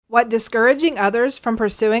What discouraging others from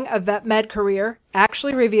pursuing a vet med career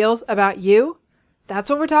actually reveals about you? That's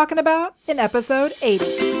what we're talking about in episode 80.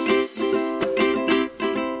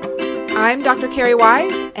 I'm Dr. Carrie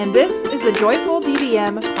Wise, and this is the Joyful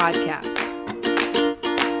DVM podcast.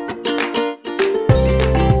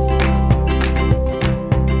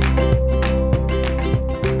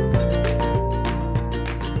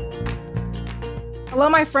 Hello,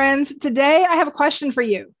 my friends. Today I have a question for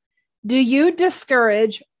you. Do you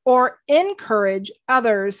discourage or encourage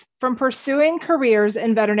others from pursuing careers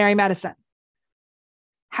in veterinary medicine?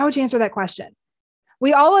 How would you answer that question?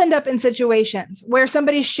 We all end up in situations where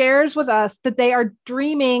somebody shares with us that they are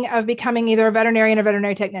dreaming of becoming either a veterinarian or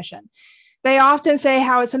veterinary technician. They often say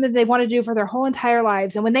how it's something they want to do for their whole entire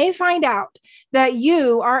lives. And when they find out that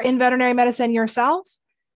you are in veterinary medicine yourself,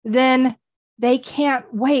 then they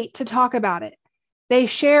can't wait to talk about it. They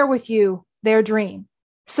share with you their dream.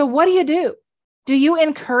 So what do? Do you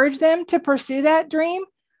encourage them to pursue that dream,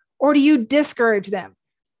 or do you discourage them?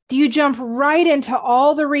 Do you jump right into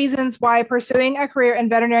all the reasons why pursuing a career in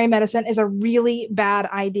veterinary medicine is a really bad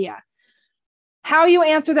idea? How you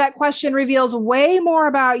answer that question reveals way more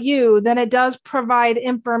about you than it does provide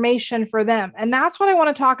information for them. And that's what I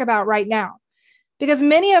want to talk about right now, because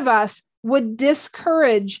many of us would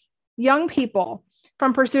discourage young people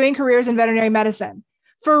from pursuing careers in veterinary medicine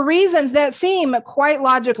for reasons that seem quite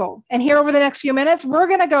logical. And here over the next few minutes, we're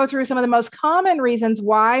going to go through some of the most common reasons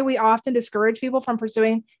why we often discourage people from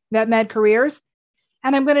pursuing vet med careers.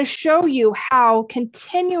 And I'm going to show you how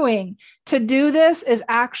continuing to do this is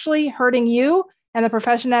actually hurting you and the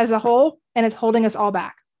profession as a whole, and it's holding us all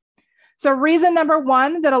back. So reason number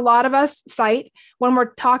one that a lot of us cite when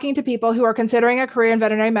we're talking to people who are considering a career in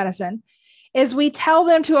veterinary medicine is we tell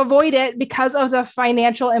them to avoid it because of the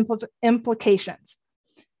financial implications.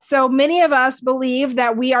 So many of us believe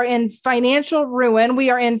that we are in financial ruin, we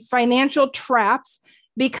are in financial traps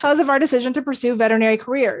because of our decision to pursue veterinary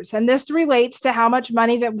careers. And this relates to how much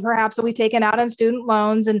money that perhaps we've taken out on student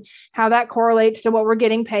loans and how that correlates to what we're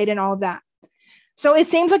getting paid and all of that. So it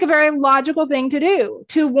seems like a very logical thing to do,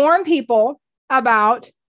 to warn people about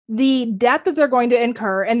the debt that they're going to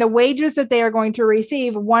incur and the wages that they are going to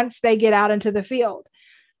receive once they get out into the field.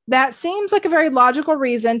 That seems like a very logical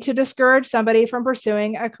reason to discourage somebody from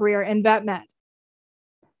pursuing a career in vet med.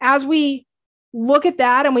 As we look at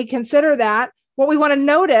that and we consider that, what we want to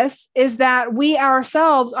notice is that we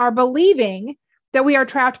ourselves are believing that we are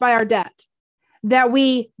trapped by our debt, that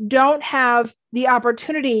we don't have the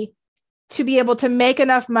opportunity to be able to make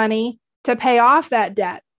enough money to pay off that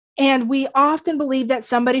debt. And we often believe that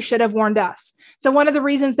somebody should have warned us. So one of the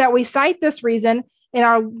reasons that we cite this reason in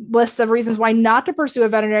our list of reasons why not to pursue a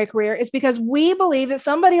veterinary career is because we believe that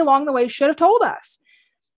somebody along the way should have told us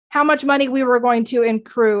how much money we were going to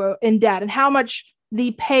accrue in debt and how much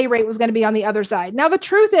the pay rate was going to be on the other side. Now, the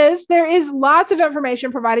truth is there is lots of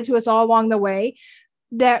information provided to us all along the way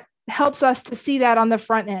that helps us to see that on the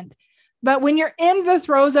front end. But when you're in the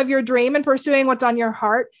throes of your dream and pursuing what's on your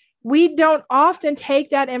heart, we don't often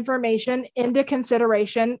take that information into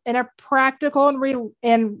consideration in a practical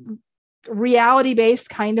and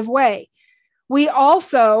reality-based kind of way. We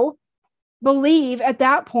also believe at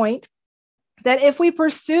that point that if we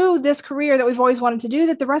pursue this career that we've always wanted to do,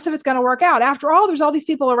 that the rest of it's going to work out. After all, there's all these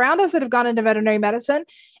people around us that have gone into veterinary medicine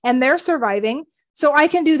and they're surviving, so I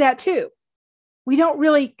can do that too. We don't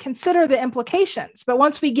really consider the implications, but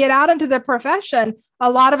once we get out into the profession,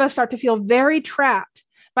 a lot of us start to feel very trapped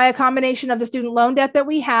by a combination of the student loan debt that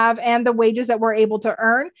we have and the wages that we're able to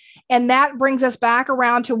earn. And that brings us back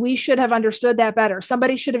around to we should have understood that better.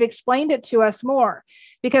 Somebody should have explained it to us more,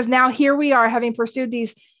 because now here we are having pursued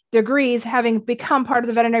these degrees, having become part of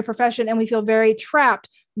the veterinary profession, and we feel very trapped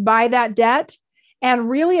by that debt and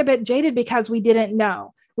really a bit jaded because we didn't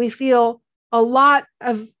know. We feel a lot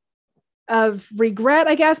of regret,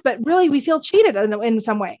 I guess, but really we feel cheated in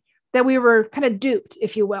some way, that we were kind of duped,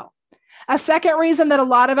 if you will. A second reason that a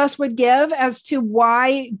lot of us would give as to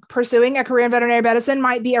why pursuing a career in veterinary medicine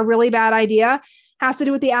might be a really bad idea has to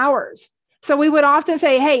do with the hours. So we would often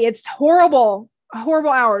say, hey, it's horrible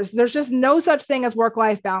hours. There's just no such thing as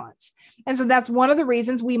work-life balance. And so that's one of the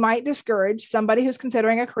reasons we might discourage somebody who's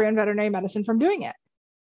considering a career in veterinary medicine from doing it.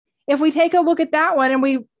 If we take a look at that one and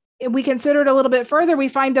we consider it a little bit further, we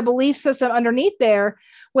find the belief system underneath there,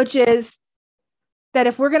 which is that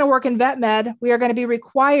if we're going to work in vet med, we are going to be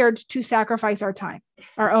required to sacrifice our time,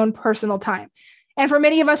 our own personal time. And for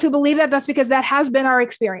many of us who believe that, that's because that has been our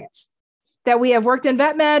experience, that we have worked in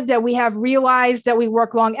vet med, that we have realized that we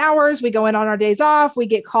work long hours, we go in on our days off, we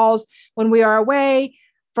get calls when we are away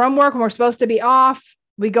from work when we're supposed to be off,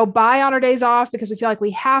 we go by on our days off because we feel like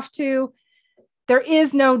we have to. There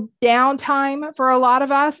is no downtime for a lot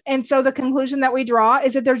of us. And so the conclusion that we draw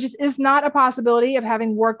is that there just is not a possibility of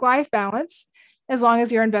having work-life balance as long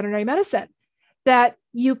as you're in veterinary medicine. That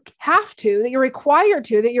you have to, that you're required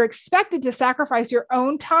to, that you're expected to sacrifice your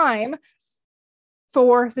own time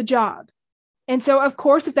for the job. And so, of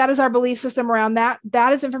course, if that is our belief system around that,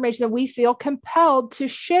 that is information that we feel compelled to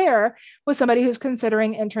share with somebody who's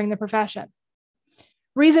considering entering the profession.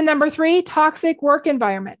 Reason number 3, toxic work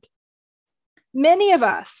environment. Many of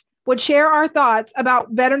us would share our thoughts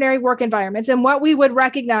about veterinary work environments, and what we would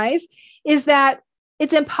recognize is that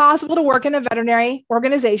it's impossible to work in a veterinary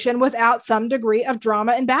organization without some degree of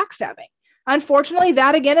drama and backstabbing. Unfortunately,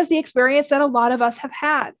 that again is the experience that a lot of us have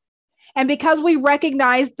had. And because we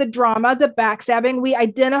recognize the drama, the backstabbing, we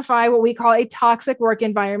identify what we call a toxic work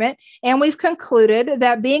environment. And we've concluded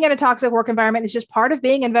that being in a toxic work environment is just part of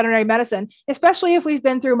being in veterinary medicine, especially if we've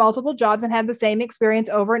been through multiple jobs and had the same experience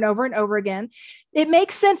over and over and over again. It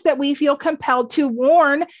makes sense that we feel compelled to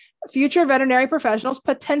warn future veterinary professionals,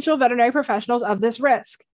 potential veterinary professionals, of this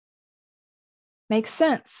risk. Makes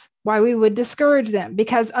sense why we would discourage them,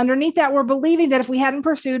 because underneath that, we're believing that if we hadn't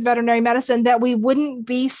pursued veterinary medicine, that we wouldn't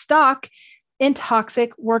be stuck in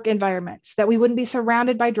toxic work environments, that we wouldn't be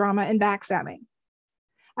surrounded by drama and backstabbing.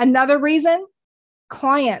 Another reason,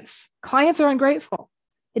 clients. Clients are ungrateful.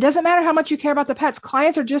 It doesn't matter how much you care about the pets.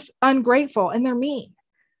 Clients are just ungrateful and they're mean.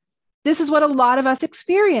 This is what a lot of us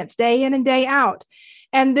experience day in and day out.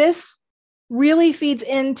 And this really feeds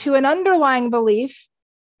into an underlying belief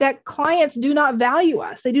that clients do not value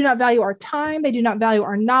us. They do not value our time. They do not value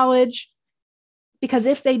our knowledge, because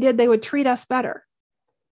if they did, they would treat us better.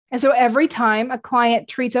 And so every time a client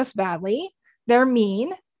treats us badly, they're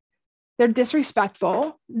mean, they're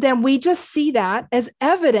disrespectful, then we just see that as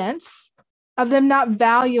evidence of them not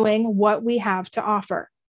valuing what we have to offer.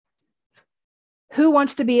 Who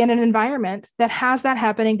wants to be in an environment that has that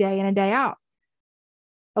happening day in and day out?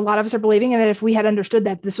 A lot of us are believing that if we had understood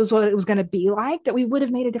that this was what it was going to be like, that we would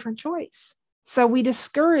have made a different choice. So we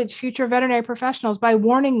discourage future veterinary professionals by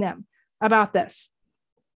warning them about this.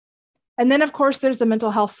 And then, of course, there's the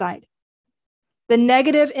mental health side. The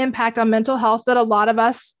negative impact on mental health that a lot of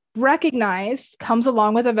us recognize comes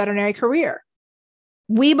along with a veterinary career.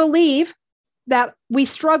 We believe that we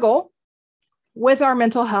struggle with our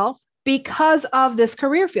mental health because of this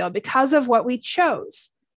career field, because of what we chose.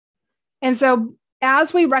 And so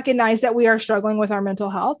as we recognize that we are struggling with our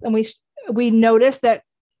mental health, and we notice that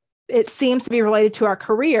it seems to be related to our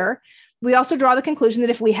career, we also draw the conclusion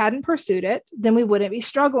that if we hadn't pursued it, then we wouldn't be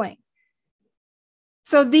struggling.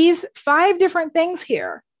 So these 5 different things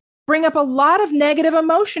here bring up a lot of negative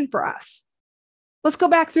emotion for us. Let's go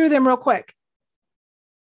back through them real quick.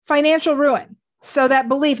 Financial ruin. So that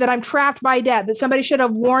belief that I'm trapped by debt, that somebody should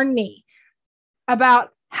have warned me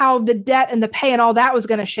about how the debt and the pay and all that was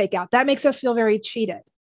going to shake out. That makes us feel very cheated.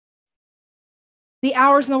 The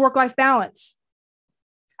hours and the work-life balance.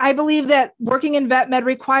 I believe that working in vet med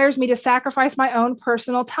requires me to sacrifice my own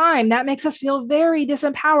personal time. That makes us feel very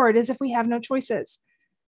disempowered, as if we have no choices.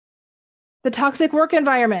 The toxic work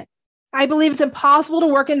environment. I believe it's impossible to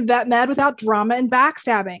work in vet med without drama and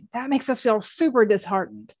backstabbing. That makes us feel super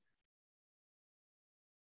disheartened.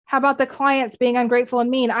 How about the clients being ungrateful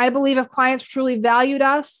and mean? I believe if clients truly valued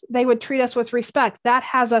us, they would treat us with respect. That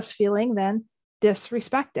has us feeling then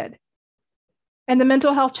disrespected. And the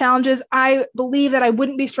mental health challenges, I believe that I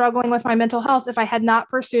wouldn't be struggling with my mental health if I had not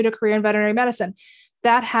pursued a career in veterinary medicine.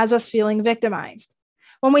 That has us feeling victimized.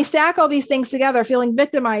 When we stack all these things together, feeling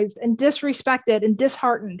victimized and disrespected and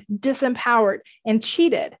disheartened, disempowered and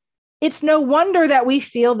cheated, it's no wonder that we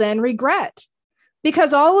feel then regret.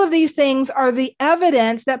 Because all of these things are the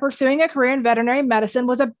evidence that pursuing a career in veterinary medicine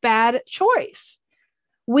was a bad choice.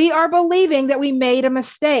 We are believing that we made a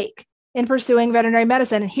mistake in pursuing veterinary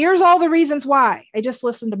medicine. And here's all the reasons why. I just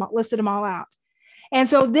listed them all out. And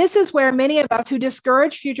so this is where many of us who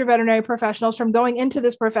discourage future veterinary professionals from going into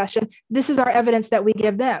this profession, this is our evidence that we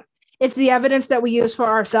give them. It's the evidence that we use for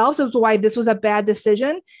ourselves as to why this was a bad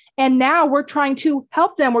decision. And now we're trying to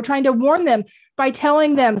help them. We're trying to warn them by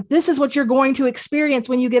telling them, this is what you're going to experience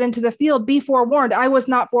when you get into the field. Be forewarned. I was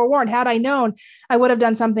not forewarned. Had I known, I would have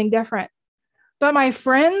done something different. But my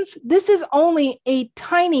friends, this is only a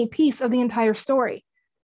tiny piece of the entire story.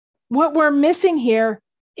 What we're missing here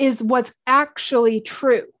is what's actually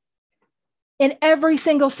true. In every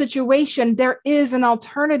single situation, there is an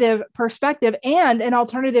alternative perspective and an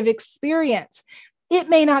alternative experience. It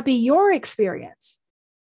may not be your experience,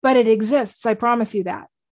 but it exists. I promise you that.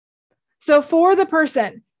 So for the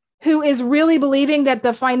person who is really believing that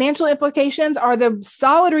the financial implications are the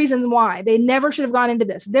solid reason why they never should have gone into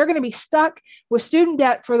this. They're going to be stuck with student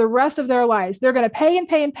debt for the rest of their lives. They're going to pay and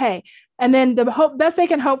pay and pay. And then the best they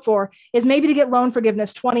can hope for is maybe to get loan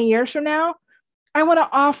forgiveness 20 years from now. I want to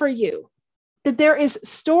offer you that there is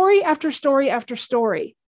story after story after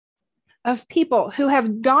story of people who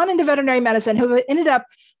have gone into veterinary medicine, who have ended up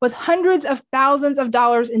with hundreds of thousands of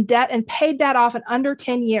dollars in debt and paid that off in under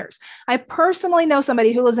 10 years. I personally know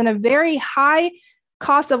somebody who lives in a very high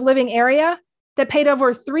cost of living area that paid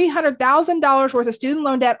over $300,000 worth of student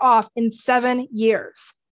loan debt off in 7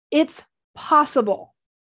 years. It's possible.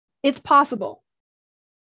 It's possible.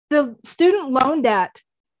 The student loan debt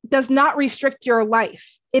does not restrict your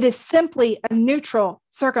life. It is simply a neutral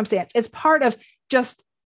circumstance. It's part of just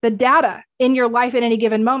the data in your life at any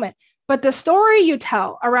given moment. But the story you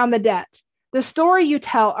tell around the debt, the story you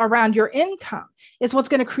tell around your income is what's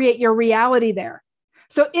going to create your reality there.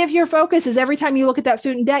 So if your focus is every time you look at that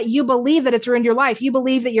student debt, you believe that it's ruined your life, you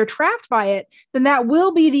believe that you're trapped by it, then that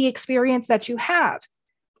will be the experience that you have.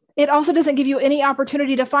 It also doesn't give you any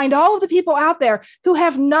opportunity to find all of the people out there who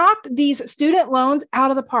have knocked these student loans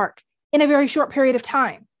out of the park in a very short period of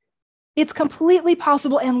time. It's completely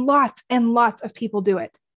possible, and lots of people do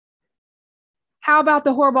it. How about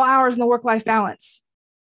the horrible hours and the work-life balance?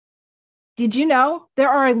 Did you know there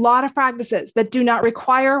are a lot of practices that do not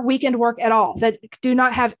require weekend work at all, that do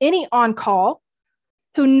not have any on-call,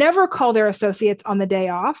 who never call their associates on the day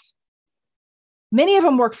off? Many of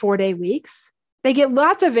them work 4-day weeks. They get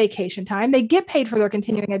lots of vacation time. They get paid for their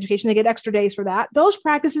continuing education. They get extra days for that. Those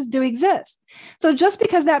practices do exist. So just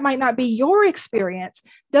because that might not be your experience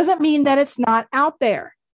doesn't mean that it's not out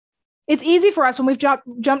there. It's easy for us when we've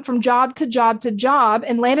jumped from job to job to job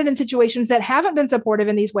and landed in situations that haven't been supportive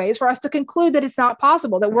in these ways for us to conclude that it's not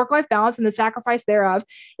possible, that work-life balance and the sacrifice thereof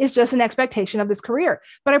is just an expectation of this career.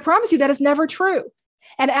 But I promise you that is never true.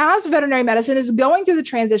 And as veterinary medicine is going through the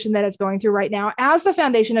transition that it's going through right now, as the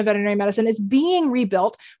foundation of veterinary medicine is being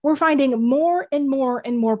rebuilt, we're finding more and more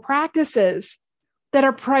and more practices that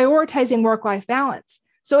are prioritizing work-life balance.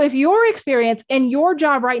 So if your experience in your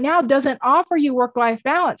job right now doesn't offer you work-life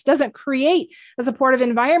balance, doesn't create a supportive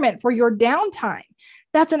environment for your downtime,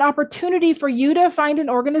 that's an opportunity for you to find an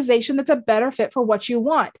organization that's a better fit for what you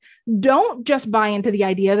want. Don't just buy into the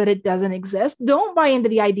idea that it doesn't exist. Don't buy into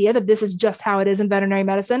the idea that this is just how it is in veterinary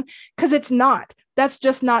medicine, because it's not. That's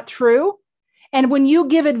just not true. And when you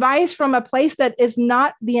give advice from a place that is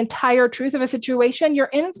not the entire truth of a situation, you're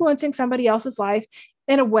influencing somebody else's life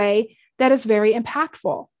in a way that is very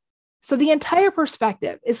impactful. So the entire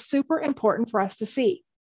perspective is super important for us to see.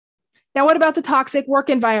 Now, what about the toxic work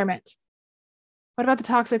environment? What about the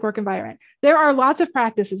toxic work environment? There are lots of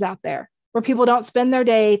practices out there where people don't spend their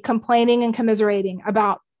day complaining and commiserating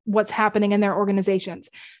about what's happening in their organizations.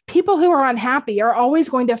 People who are unhappy are always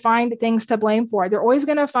going to find things to blame for. They're always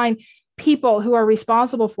going to find people who are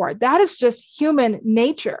responsible for it. That is just human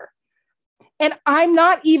nature. And I'm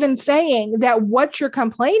not even saying that what you're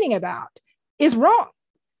complaining about is wrong.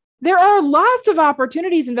 There are lots of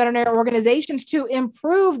opportunities in veterinary organizations to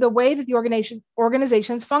improve the way that the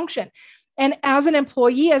organizations function. And as an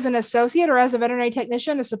employee, as an associate, or as a veterinary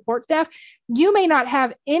technician, a support staff, you may not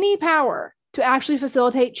have any power to actually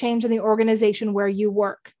facilitate change in the organization where you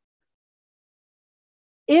work.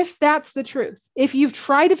 If that's the truth, if you've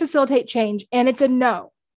tried to facilitate change and it's a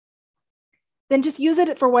no, then just use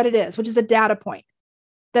it for what it is, which is a data point,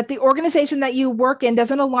 that the organization that you work in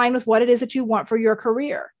doesn't align with what it is that you want for your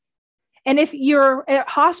career. And if you're a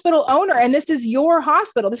hospital owner and this is your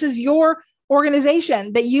hospital, this is your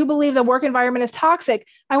organization, that you believe the work environment is toxic,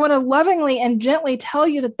 I want to lovingly and gently tell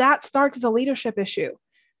you that that starts as a leadership issue.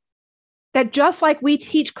 That just like we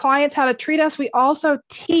teach clients how to treat us, we also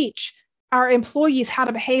teach our employees how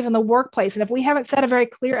to behave in the workplace. And if we haven't set a very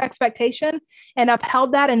clear expectation and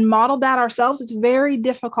upheld that and modeled that ourselves, it's very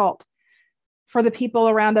difficult for the people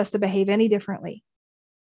around us to behave any differently.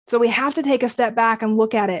 So we have to take a step back and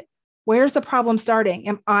look at it. Where's the problem starting?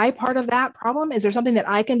 Am I part of that problem? Is there something that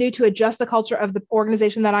I can do to adjust the culture of the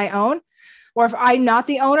organization that I own? Or if I'm not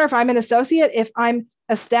the owner, if I'm an associate, if I'm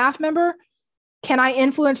a staff member, can I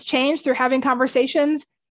influence change through having conversations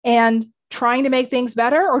and trying to make things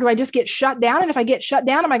better? Or do I just get shut down? And if I get shut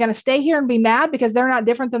down, am I going to stay here and be mad because they're not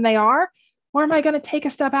different than they are? Or am I going to take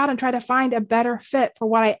a step out and try to find a better fit for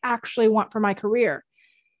what I actually want for my career?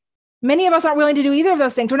 Many of us aren't willing to do either of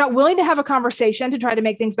those things. We're not willing to have a conversation to try to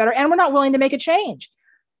make things better, and we're not willing to make a change.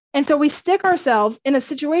 And so we stick ourselves in a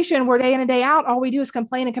situation where day in and day out, all we do is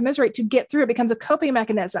complain and commiserate to get through. It becomes a coping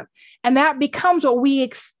mechanism. And that becomes what we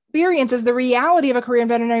experience as the reality of a career in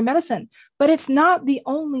veterinary medicine. But it's not the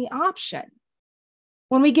only option.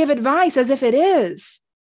 When we give advice as if it is,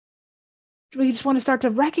 we just want to start to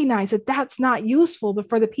recognize that that's not useful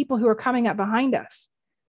for the people who are coming up behind us.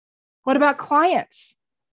 What about clients?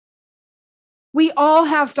 We all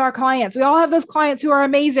have star clients. We all have those clients who are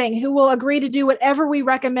amazing, who will agree to do whatever we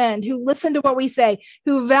recommend, who listen to what we say,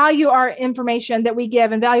 who value our information that we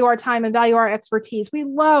give and value our time and value our expertise. We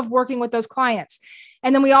love working with those clients.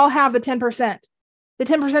 And then we all have the 10%. The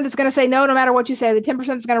 10% that's going to say no matter what you say. The 10%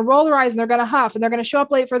 is going to roll their eyes and they're going to huff and they're going to show up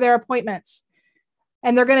late for their appointments.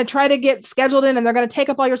 And they're going to try to get scheduled in and they're going to take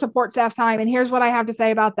up all your support staff time. And here's what I have to say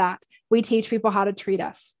about that. We teach people how to treat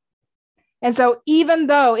us. And so even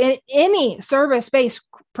though in any service-based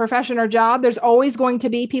profession or job, there's always going to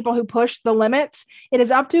be people who push the limits, it is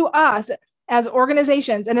up to us as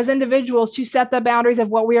organizations and as individuals to set the boundaries of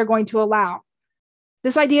what we are going to allow.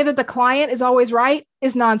 This idea that the client is always right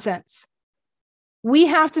is nonsense. We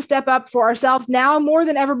have to step up for ourselves now more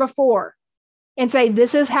than ever before and say,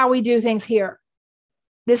 this is how we do things here.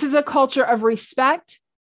 This is a culture of respect,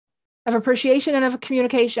 of appreciation, and of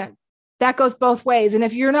communication. That goes both ways. And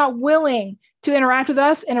if you're not willing to interact with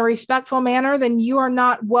us in a respectful manner, then you are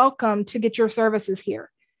not welcome to get your services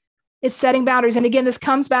here. It's setting boundaries. And again, this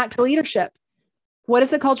comes back to leadership. What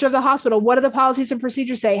is the culture of the hospital? What do the policies and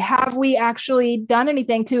procedures say? Have we actually done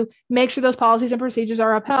anything to make sure those policies and procedures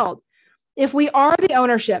are upheld? If we are the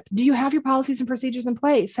ownership, do you have your policies and procedures in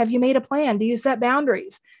place? Have you made a plan? Do you set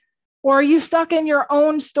boundaries? Or are you stuck in your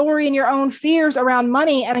own story and your own fears around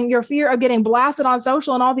money and your fear of getting blasted on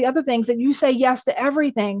social and all the other things that you say yes to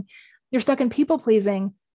everything? You're stuck in people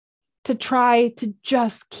pleasing to try to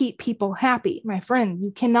just keep people happy. My friend,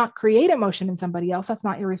 you cannot create emotion in somebody else. That's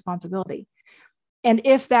not your responsibility. And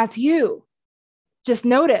if that's you, just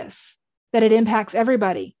notice that it impacts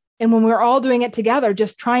everybody. And when we're all doing it together,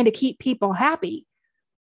 just trying to keep people happy,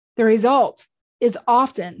 the result is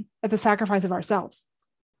often at the sacrifice of ourselves.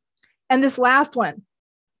 And this last one,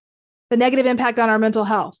 the negative impact on our mental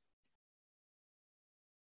health.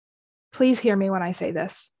 Please hear me when I say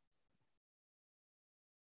this.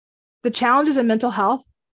 The challenges in mental health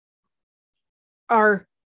are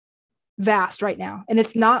vast right now, and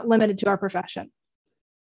it's not limited to our profession.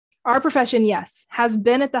 Our profession, yes, has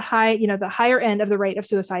been at the higher end of the rate of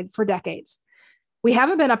suicide for decades. We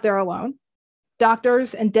haven't been up there alone.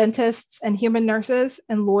 Doctors and dentists and human nurses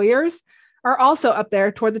and lawyers are also up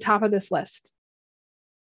there toward the top of this list.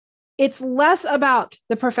 It's less about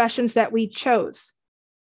the professions that we chose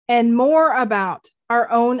and more about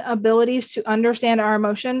our own abilities to understand our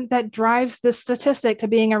emotion that drives the statistic to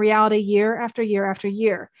being a reality year after year after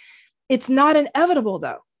year. It's not inevitable,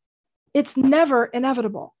 though. It's never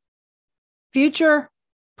inevitable. Future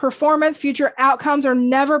performance, future outcomes are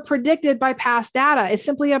never predicted by past data. It's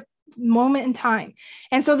simply a moment in time.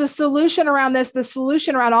 And so the solution around this, the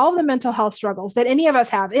solution around all of the mental health struggles that any of us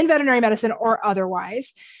have in veterinary medicine or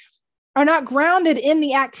otherwise, are not grounded in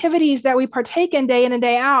the activities that we partake in and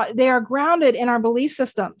day out. They are grounded in our belief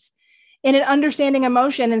systems, in an understanding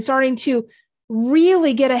emotion and starting to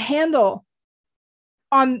really get a handle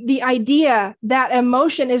on the idea that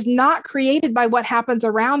emotion is not created by what happens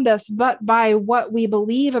around us, but by what we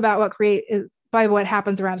believe about by what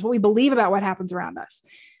happens around us, what we believe about what happens around us.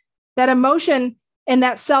 That emotion and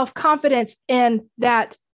that self-confidence and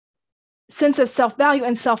that sense of self-value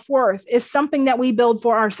and self-worth is something that we build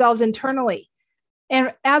for ourselves internally.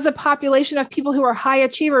 And as a population of people who are high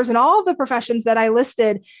achievers in all of the professions that I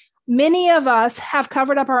listed, many of us have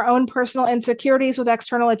covered up our own personal insecurities with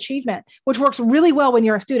external achievement, which works really well when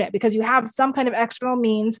you're a student because you have some kind of external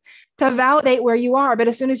means to validate where you are. But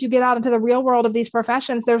as soon as you get out into the real world of these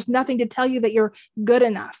professions, there's nothing to tell you that you're good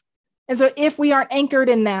enough. And so if we aren't anchored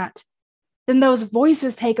in that, then those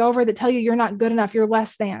voices take over that tell you you're not good enough, you're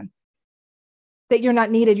less than, that you're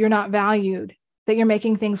not needed, you're not valued, that you're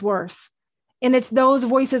making things worse. And it's those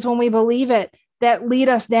voices, when we believe it, that lead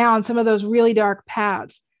us down some of those really dark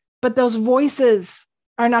paths. But those voices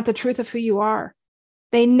are not the truth of who you are.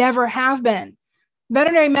 They never have been.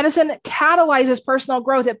 Veterinary medicine catalyzes personal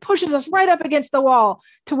growth. It pushes us right up against the wall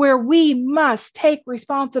to where we must take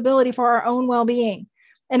responsibility for our own well-being.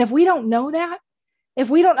 And if we don't know that, if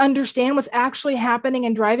we don't understand what's actually happening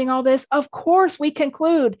and driving all this, of course we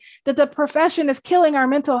conclude that the profession is killing our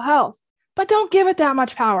mental health. But don't give it that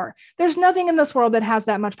much power. There's nothing in this world that has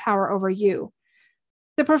that much power over you.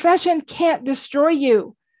 The profession can't destroy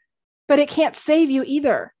you, but it can't save you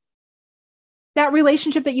either. That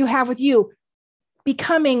relationship that you have with you,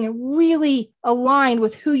 becoming really aligned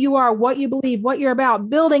with who you are, what you believe, what you're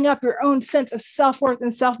about, building up your own sense of self-worth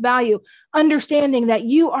and self-value, understanding that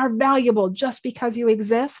you are valuable just because you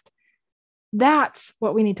exist. That's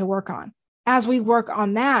what we need to work on. as we work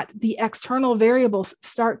on that, the external variables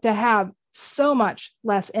start to have so much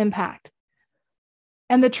less impact.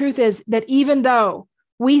 And the truth is that even though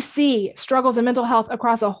we see struggles in mental health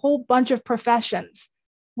across a whole bunch of professions,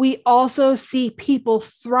 we also see people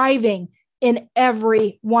thriving in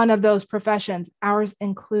every one of those professions, ours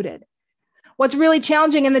included. What's really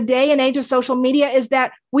challenging in the day and age of social media is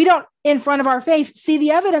that we don't, in front of our face, see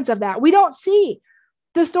the evidence of that. We don't see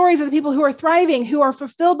the stories of the people who are thriving, who are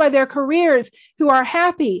fulfilled by their careers, who are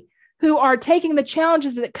happy, who are taking the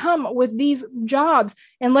challenges that come with these jobs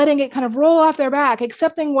and letting it kind of roll off their back,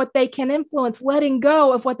 accepting what they can influence, letting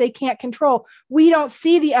go of what they can't control. We don't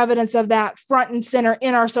see the evidence of that front and center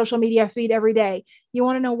in our social media feed every day. You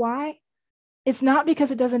want to know why? It's not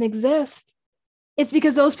because it doesn't exist. It's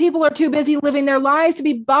because those people are too busy living their lives to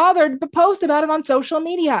be bothered to post about it on social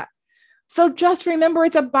media. So just remember,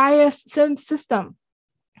 it's a biased system.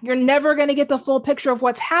 You're never going to get the full picture of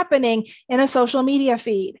what's happening in a social media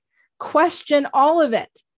feed. Question all of it.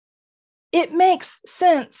 It makes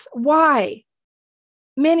sense why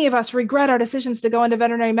many of us regret our decisions to go into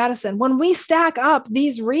veterinary medicine. When we stack up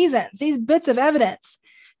these reasons, these bits of evidence,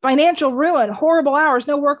 financial ruin, horrible hours,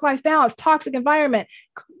 no work-life balance, toxic environment,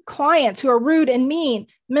 clients who are rude and mean,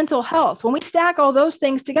 mental health. When we stack all those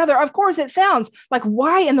things together, of course, it sounds like,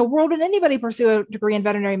 why in the world would anybody pursue a degree in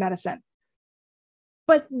veterinary medicine?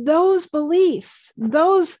 But those beliefs,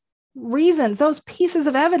 those reasons, those pieces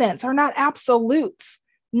of evidence are not absolutes.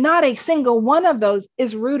 Not a single one of those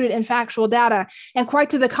is rooted in factual data. And quite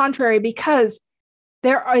to the contrary, because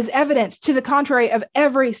there is evidence to the contrary of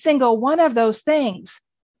every single one of those things,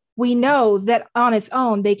 we know that on its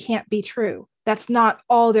own, they can't be true. That's not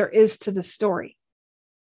all there is to the story.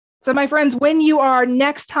 So my friends, when you are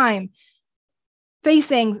next time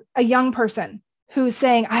facing a young person who's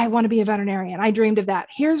saying, I want to be a veterinarian, I dreamed of that,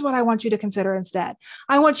 here's what I want you to consider instead.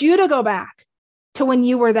 I want you to go back to when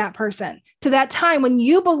you were that person, to that time when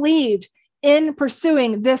you believed in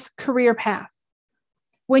pursuing this career path,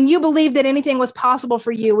 when you believed that anything was possible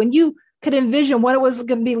for you, when you could envision what it was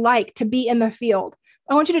going to be like to be in the field.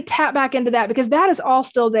 I want you to tap back into that, because that is all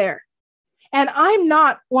still there. And I'm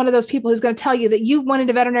not one of those people who's going to tell you that you went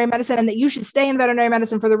into veterinary medicine and that you should stay in veterinary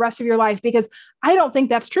medicine for the rest of your life, because I don't think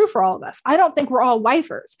that's true for all of us. I don't think we're all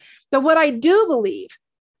lifers. But what I do believe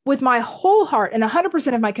with my whole heart and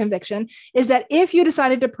 100% of my conviction is that if you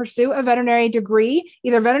decided to pursue a veterinary degree,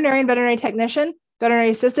 either veterinarian, veterinary technician, veterinary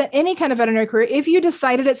assistant, any kind of veterinary career, if you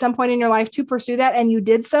decided at some point in your life to pursue that and you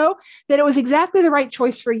did so, that it was exactly the right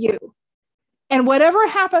choice for you. And whatever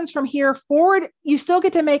happens from here forward, you still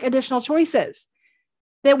get to make additional choices.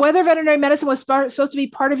 That whether veterinary medicine was supposed to be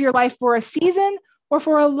part of your life for a season or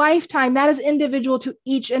for a lifetime, that is individual to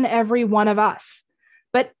each and every one of us.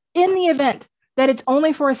 But in the event that it's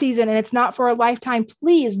only for a season and it's not for a lifetime,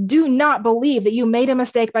 please do not believe that you made a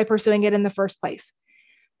mistake by pursuing it in the first place.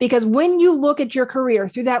 Because when you look at your career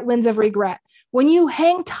through that lens of regret, when you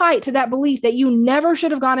hang tight to that belief that you never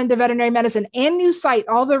should have gone into veterinary medicine, and you cite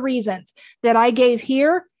all the reasons that I gave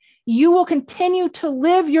here, you will continue to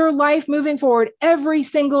live your life moving forward every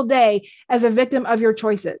single day as a victim of your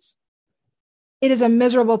choices. It is a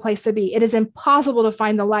miserable place to be. It is impossible to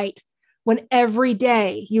find the light when every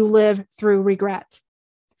day you live through regret.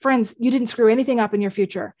 Friends, you didn't screw anything up in your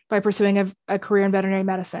future by pursuing a career in veterinary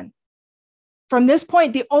medicine. From this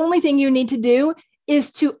point, the only thing you need to do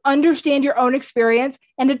is to understand your own experience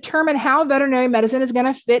and determine how veterinary medicine is going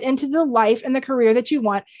to fit into the life and the career that you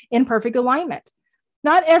want in perfect alignment.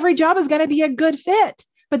 Not every job is going to be a good fit,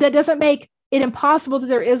 but that doesn't make it impossible that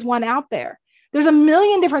there is one out there. There's a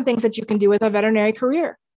million different things that you can do with a veterinary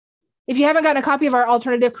career. If you haven't gotten a copy of our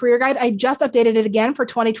alternative career guide, I just updated it again for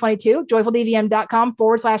 2022,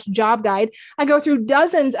 joyfuldvm.com/job guide. I go through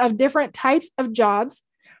dozens of different types of jobs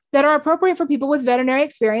that are appropriate for people with veterinary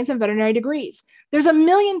experience and veterinary degrees. There's a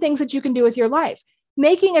million things that you can do with your life.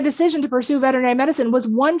 Making a decision to pursue veterinary medicine was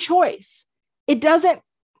one choice. It doesn't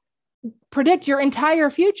predict your entire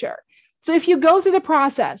future. So if you go through the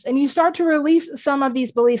process and you start to release some of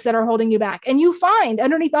these beliefs that are holding you back, and you find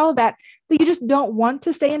underneath all of that you just don't want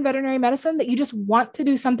to stay in veterinary medicine, that you just want to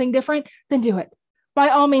do something different, then do it. By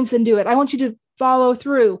all means, then do it. I want you to follow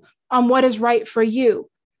through on what is right for you.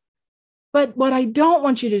 But what I don't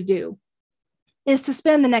want you to do is to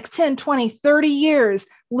spend the next 10, 20, 30 years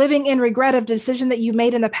living in regret of the decision that you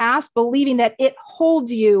made in the past, believing that it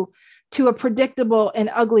holds you to a predictable and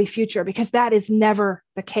ugly future, because that is never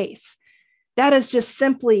the case. That is just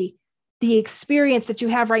simply the experience that you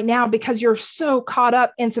have right now because you're so caught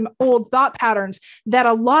up in some old thought patterns that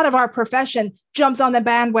a lot of our profession jumps on the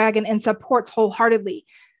bandwagon and supports wholeheartedly.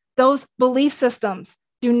 Those belief systems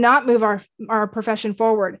do not move our profession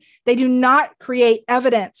forward. They do not create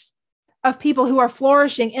evidence of people who are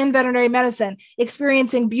flourishing in veterinary medicine,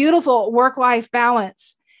 experiencing beautiful work-life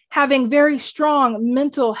balance, having very strong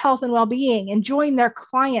mental health and well-being, enjoying their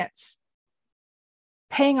clients,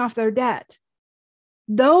 paying off their debt.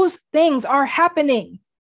 Those things are happening.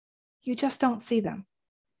 You just don't see them.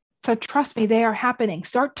 So trust me, they are happening.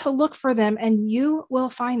 Start to look for them and you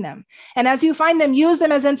will find them. And as you find them, use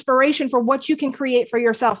them as inspiration for what you can create for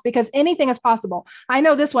yourself, because anything is possible. I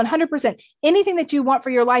know this 100%. Anything that you want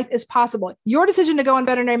for your life is possible. Your decision to go in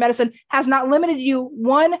veterinary medicine has not limited you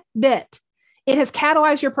one bit. It has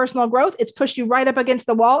catalyzed your personal growth. It's pushed you right up against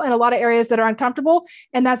the wall in a lot of areas that are uncomfortable.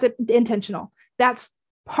 And that's intentional. That's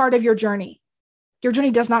part of your journey. Your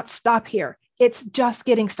journey does not stop here. It's just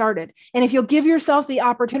getting started. And if you'll give yourself the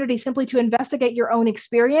opportunity simply to investigate your own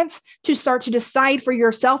experience, to start to decide for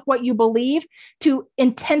yourself what you believe, to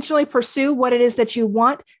intentionally pursue what it is that you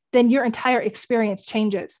want, then your entire experience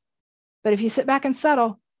changes. But if you sit back and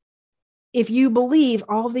settle, if you believe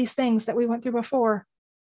all of these things that we went through before,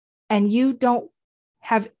 and you don't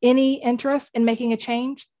have any interest in making a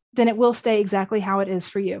change, then it will stay exactly how it is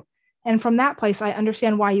for you. And from that place, I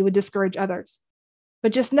understand why you would discourage others.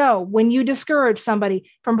 But just know, when you discourage somebody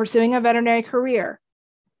from pursuing a veterinary career,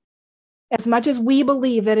 as much as we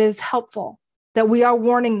believe that it is helpful, that we are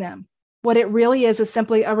warning them, what it really is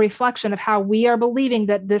simply a reflection of how we are believing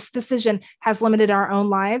that this decision has limited our own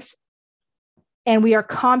lives. And we are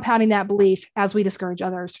compounding that belief as we discourage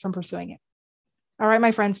others from pursuing it. All right,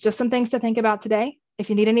 my friends, just some things to think about today. If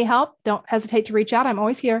you need any help, don't hesitate to reach out. I'm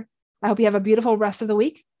always here. I hope you have a beautiful rest of the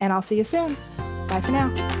week, and I'll see you soon. Bye for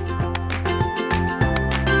now.